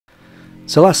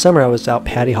So last summer I was out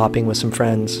paddy hopping with some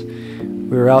friends.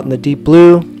 We were out in the deep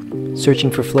blue, searching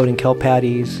for floating kelp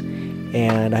paddies,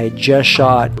 and I had just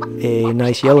shot a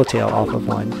nice yellowtail off of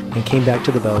one and came back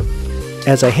to the boat.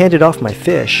 As I handed off my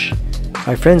fish,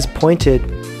 my friends pointed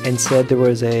and said there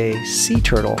was a sea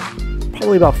turtle,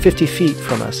 probably about 50 feet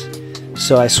from us.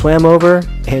 So I swam over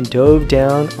and dove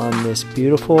down on this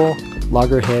beautiful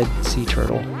Loggerhead Sea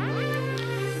Turtle.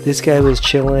 This guy was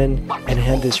chilling and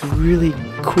had this really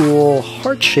cool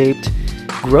heart-shaped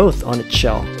growth on its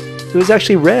shell. It was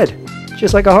actually red,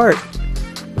 just like a heart.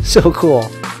 So cool.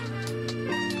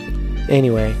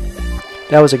 Anyway,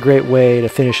 that was a great way to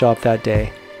finish off that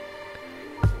day.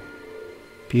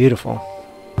 Beautiful.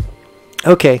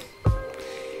 Okay,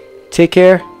 take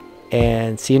care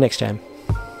and see you next time.